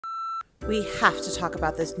We have to talk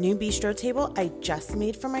about this new bistro table I just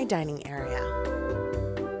made for my dining area.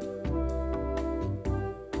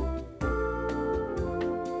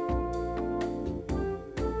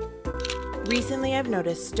 Recently, I've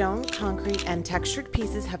noticed stone, concrete, and textured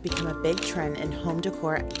pieces have become a big trend in home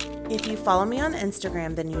decor. If you follow me on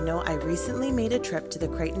Instagram, then you know I recently made a trip to the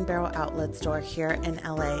Crate & Barrel outlet store here in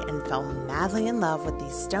LA and fell madly in love with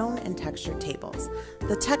these stone and textured tables.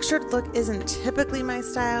 The textured look isn't typically my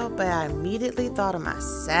style, but I immediately thought of my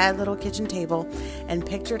sad little kitchen table and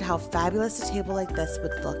pictured how fabulous a table like this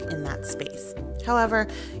would look in that space. However,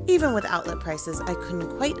 even with outlet prices, I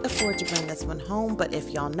couldn't quite afford to bring this one home, but if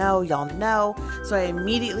y'all know, so I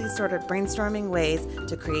immediately started brainstorming ways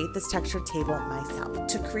to create this textured table myself.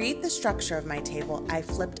 To create the structure of my table, I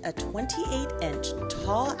flipped a 28-inch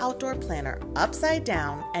tall outdoor planter upside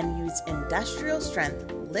down and used industrial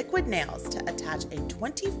strength liquid nails to attach a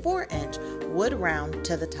 24-inch wood round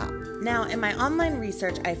to the top. Now, in my online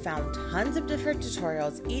research, I found tons of different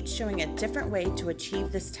tutorials, each showing a different way to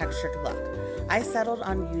achieve this textured look. I settled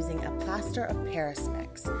on using a Plaster of Paris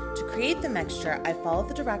mix. To create the mixture, I followed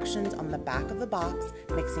the directions on the back of the box,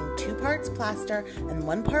 mixing 2 parts plaster and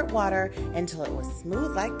 1 part water until it was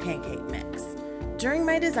smooth like pancake mix. During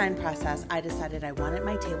my design process, I decided I wanted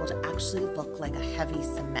my table to actually look like a heavy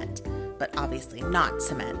cement, but obviously not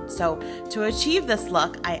cement. So to achieve this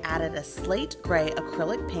look, I added a slate gray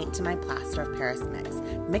acrylic paint to my Plaster of Paris mix,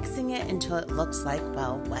 mixing it until it looks like,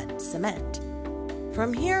 well, wet cement.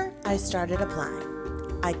 From here, I started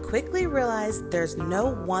applying. I quickly realized there's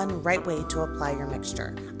no one right way to apply your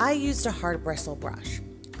mixture. I used a hard bristle brush.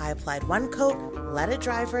 I applied 1 coat, let it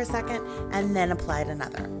dry for a second, and then applied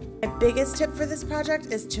another. My biggest tip for this project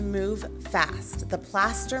is to move fast. The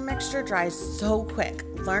plaster mixture dries so quick.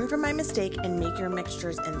 Learn from my mistake and make your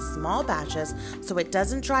mixtures in small batches so it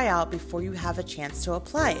doesn't dry out before you have a chance to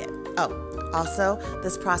apply it. Oh, also,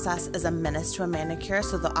 this process is a menace to a manicure,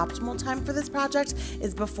 so the optimal time for this project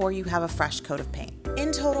is before you have a fresh coat of paint.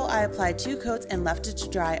 In total, I applied 2 coats and left it to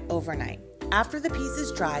dry overnight. After the piece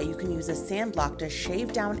is dry, you can use a sand block to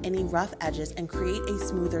shave down any rough edges and create a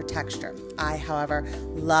smoother texture. I, however,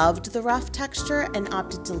 loved the rough texture and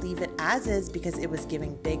opted to leave it as is because it was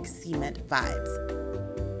giving big cement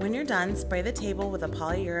vibes. When you're done, spray the table with a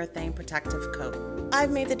polyurethane protective coat.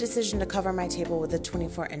 I've made the decision to cover my table with a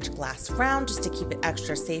 24-inch glass round just to keep it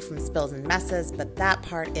extra safe from spills and messes, but that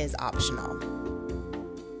part is optional.